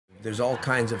There's all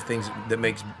kinds of things that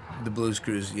makes the Blues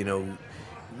Cruise, you know,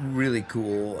 really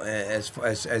cool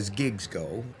as gigs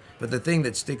go. But the thing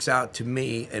that sticks out to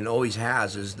me and always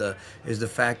has is the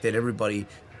fact that everybody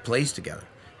plays together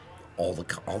all the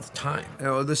time. You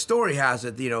know, the story has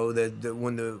it, you know, that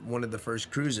when one of the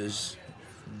first cruises,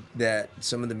 that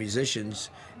some of the musicians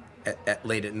at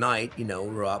late at night, you know,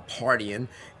 were out partying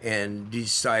and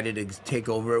decided to take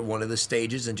over at one of the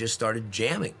stages and just started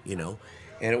jamming, you know.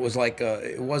 And it was like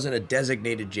it wasn't a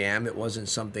designated jam. It wasn't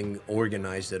something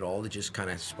organized at all. It just kind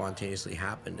of spontaneously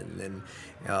happened.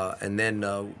 And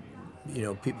then you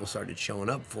know, people started showing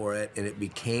up for it, and it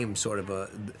became sort of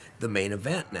the main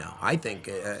event now. I think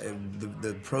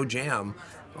the pro jam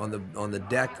on the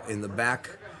deck in the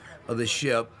back of the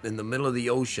ship in the middle of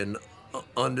the ocean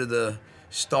under the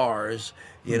stars,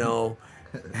 you know,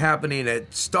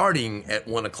 starting at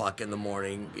 1 o'clock in the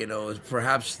morning, you know, is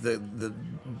perhaps the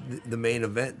main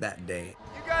event that day.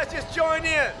 You guys just join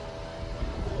in.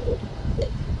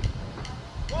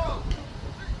 One.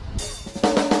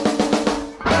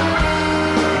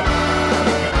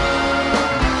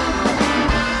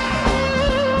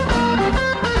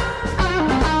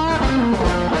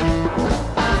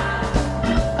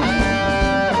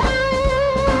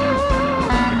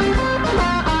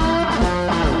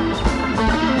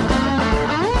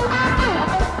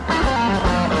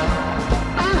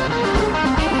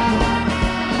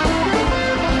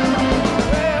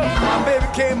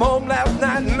 Home last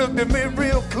night and looked at me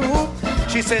real cool.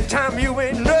 She said, "Tom, you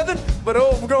ain't nothing but an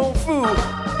overgrown fool.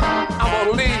 I'm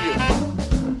gonna leave you.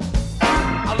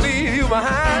 I'll leave you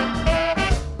behind."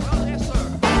 Well, yes,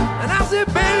 sir. And I said,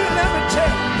 "Baby, let me tell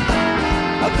you,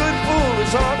 a good fool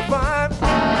is hard to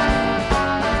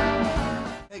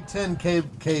find." Take 10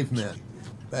 cavemen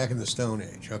back in the Stone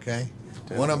Age, okay?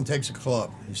 One of them takes a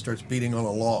club. He starts beating on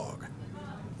a log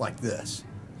like this.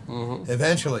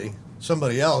 Eventually,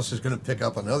 somebody else is going to pick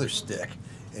up another stick,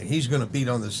 and he's going to beat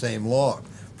on the same log.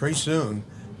 Pretty soon,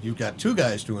 you've got two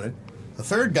guys doing it. A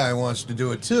third guy wants to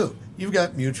do it too. You've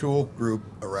got mutual group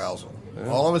arousal. Yeah.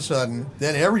 All of a sudden,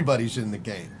 then everybody's in the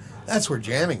game. That's where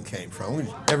jamming came from.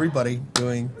 Everybody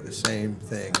doing the same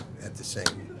thing at the same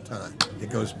time. It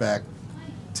goes back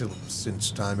to since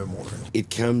time immemorial.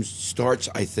 It starts,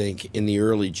 I think, in the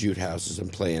early jute houses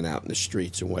and playing out in the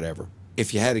streets and whatever.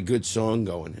 If you had a good song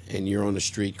going and you're on the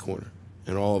street corner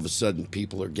and all of a sudden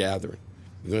people are gathering,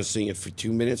 you're going to sing it for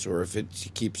 2 minutes, or if you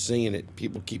keep singing it,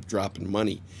 people keep dropping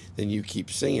money, then you keep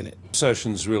singing it.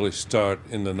 Sessions really start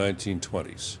in the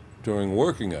 1920s. During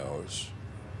working hours,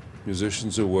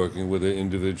 musicians are working with their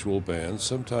individual bands,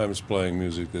 sometimes playing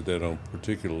music that they don't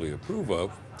particularly approve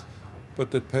of,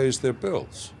 but that pays their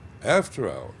bills. After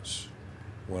hours,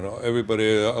 when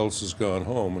everybody else has gone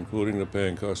home, including the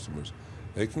paying customers,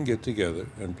 they can get together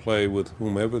and play with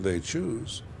whomever they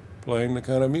choose, playing the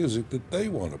kind of music that they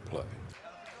want to play.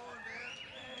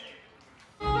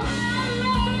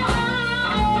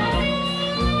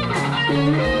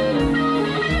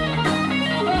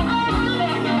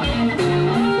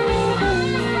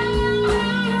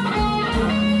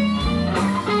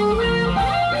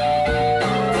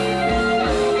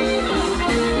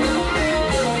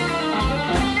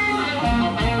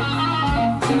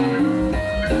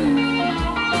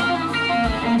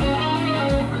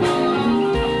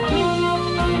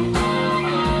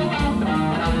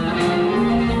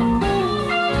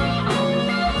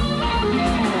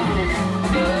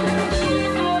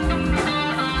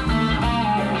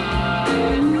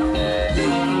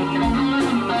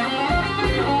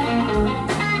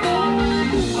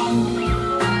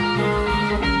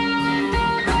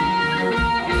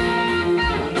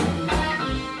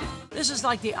 This is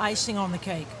like the icing on the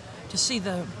cake, to see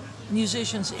the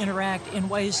musicians interact in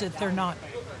ways that they're not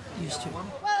used to. 1,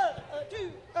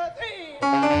 2,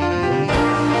 3.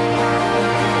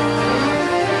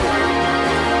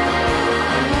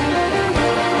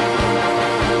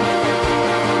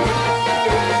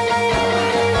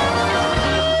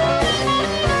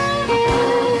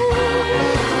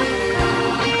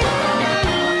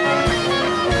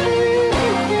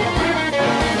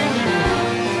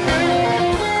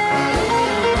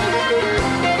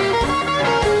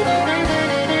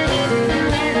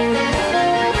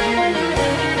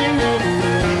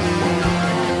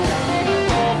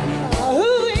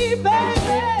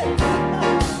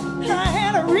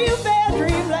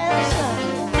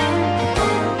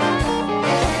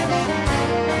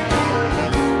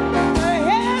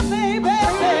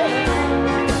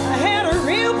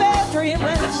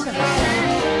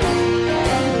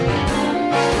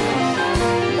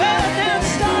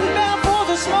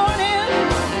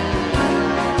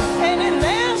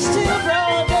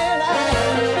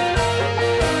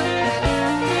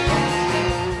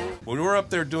 up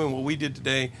there doing what we did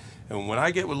today, and when I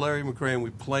get with Larry McRae and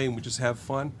we play and we just have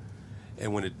fun,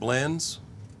 and when it blends,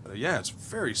 yeah, it's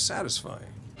very satisfying.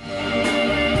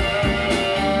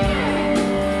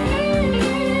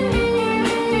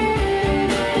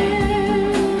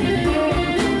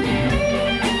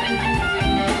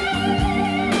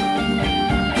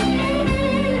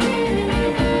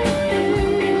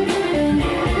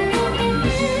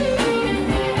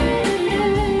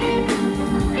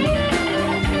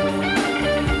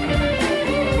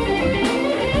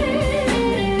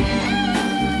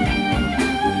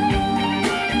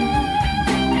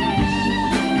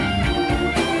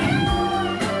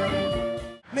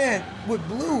 With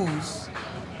blues,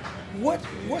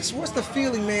 what's the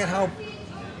feeling, man, how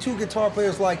two guitar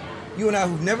players like you and I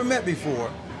who've never met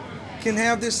before can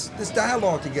have this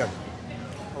dialogue together?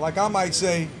 Like I might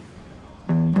say,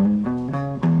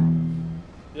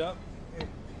 Yep.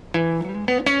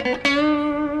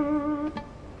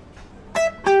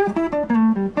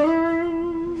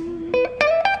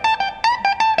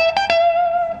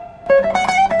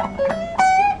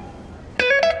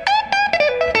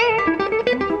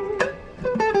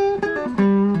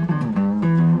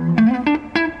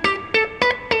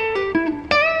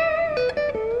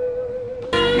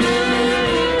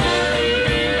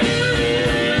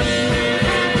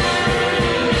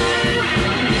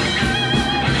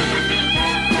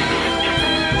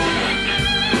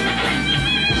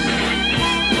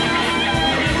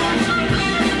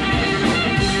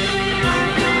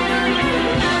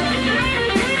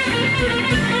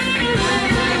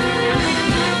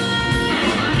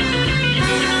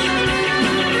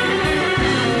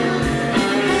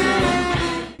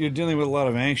 You're dealing with a lot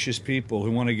of anxious people who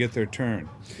want to get their turn.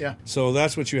 Yeah. So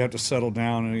that's what you have to settle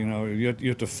down. And, you know, you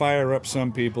have to fire up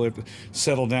some people, you have to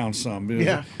settle down some.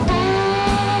 yeah.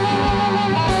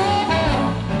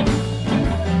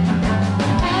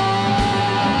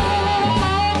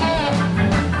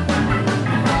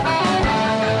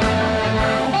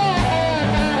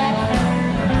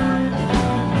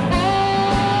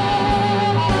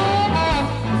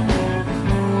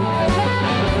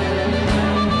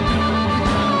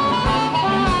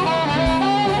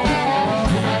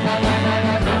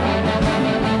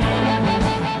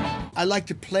 I like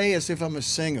to play as if I'm a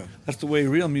singer. That's the way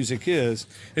real music is.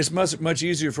 It's much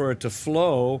easier for it to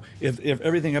flow if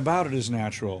everything about it is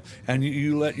natural, and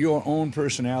you let your own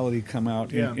personality come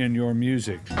out in your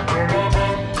music.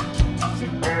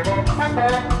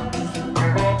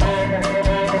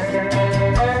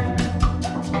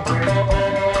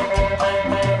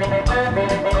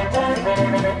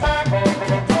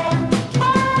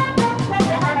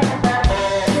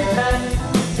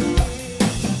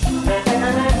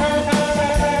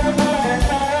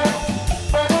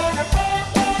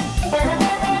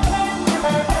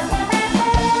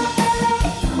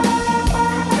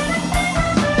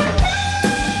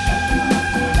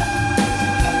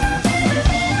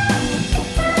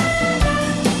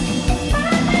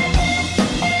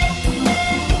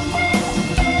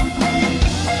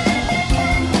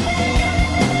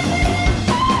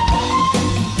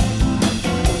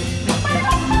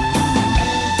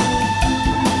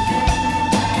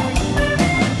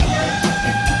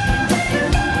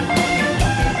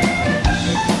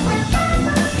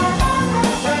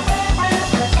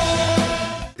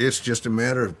 It's just a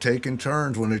matter of taking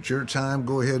turns. When it's your time,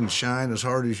 go ahead and shine as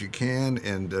hard as you can.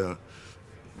 And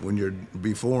when you're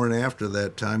before and after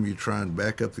that time, you try and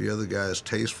back up the other guy as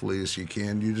tastefully as you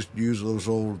can. You just use those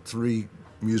old three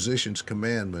musicians'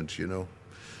 commandments, you know.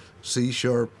 C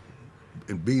sharp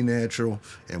and B natural,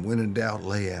 and when in doubt,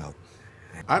 lay out.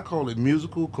 I call it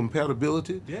musical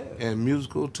compatibility and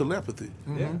musical telepathy.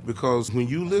 Because when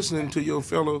you listening to your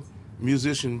fellow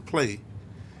musician play,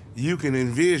 you can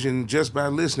envision just by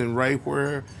listening right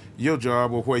where your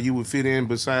job or where you would fit in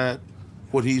beside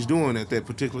what he's doing at that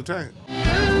particular time.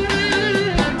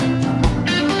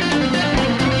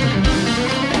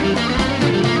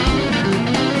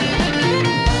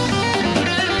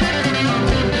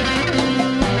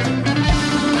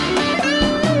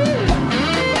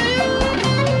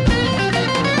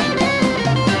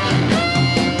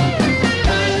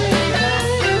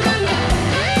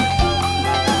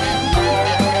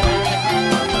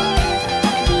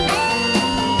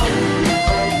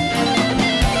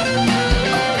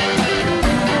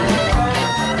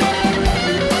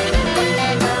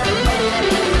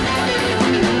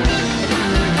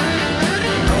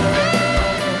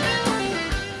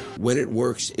 When it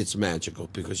works, it's magical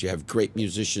because you have great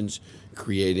musicians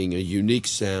creating a unique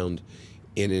sound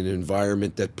in an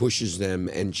environment that pushes them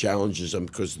and challenges them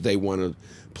because they want to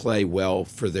play well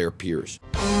for their peers.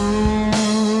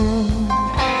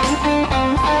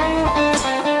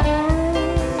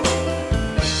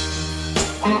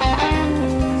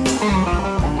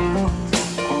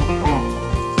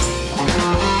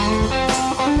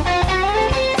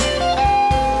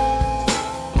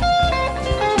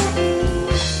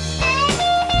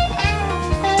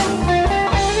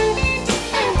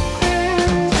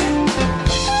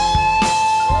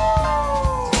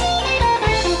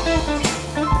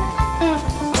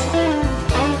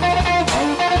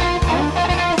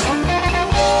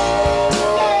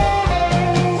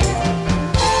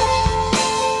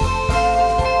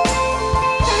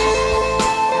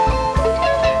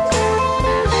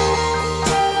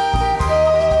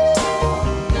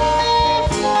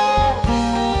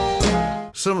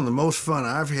 Some of the most fun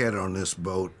I've had on this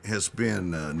boat has been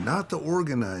not the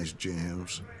organized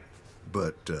jams,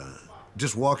 but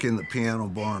just walk in the piano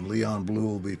bar and Leon Blue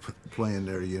will be playing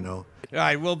there, you know. All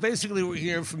right, well, basically, we're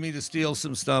here for me to steal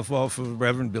some stuff off of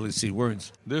Reverend Billy C.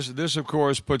 Words. This of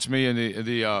course, puts me in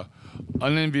the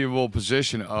unenviable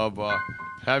position of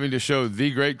having to show the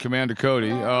great Commander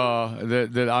Cody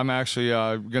that I'm actually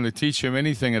going to teach him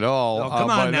anything at all. Oh,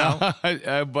 come on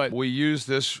now. But we use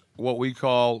this, what we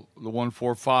call the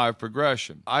 1-4-5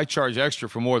 progression. I charge extra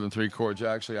for more than 3 chords,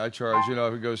 actually. I charge, you know,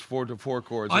 if it goes 4 to 4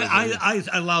 chords. I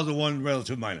allow the one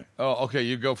relative minor. Oh, okay,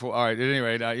 you go for, all right, at any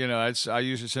rate, you know, I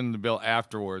usually send the bill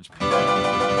afterwards.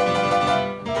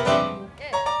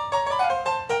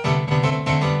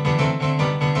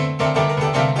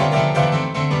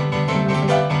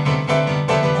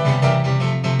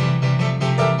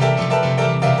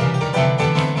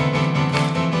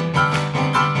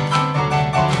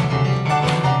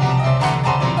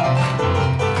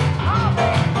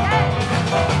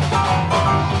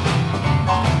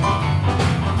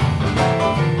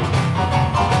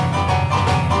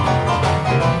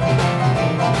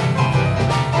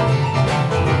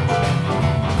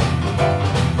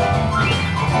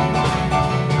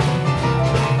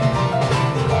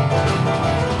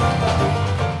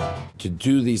 To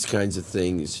do these kinds of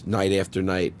things night after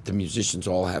night, the musicians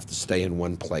all have to stay in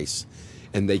one place.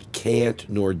 And they can't,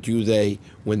 nor do they,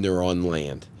 when they're on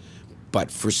land. But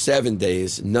for 7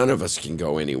 days, none of us can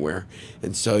go anywhere.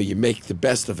 And so you make the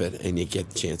best of it, and you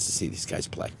get the chance to see these guys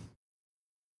play.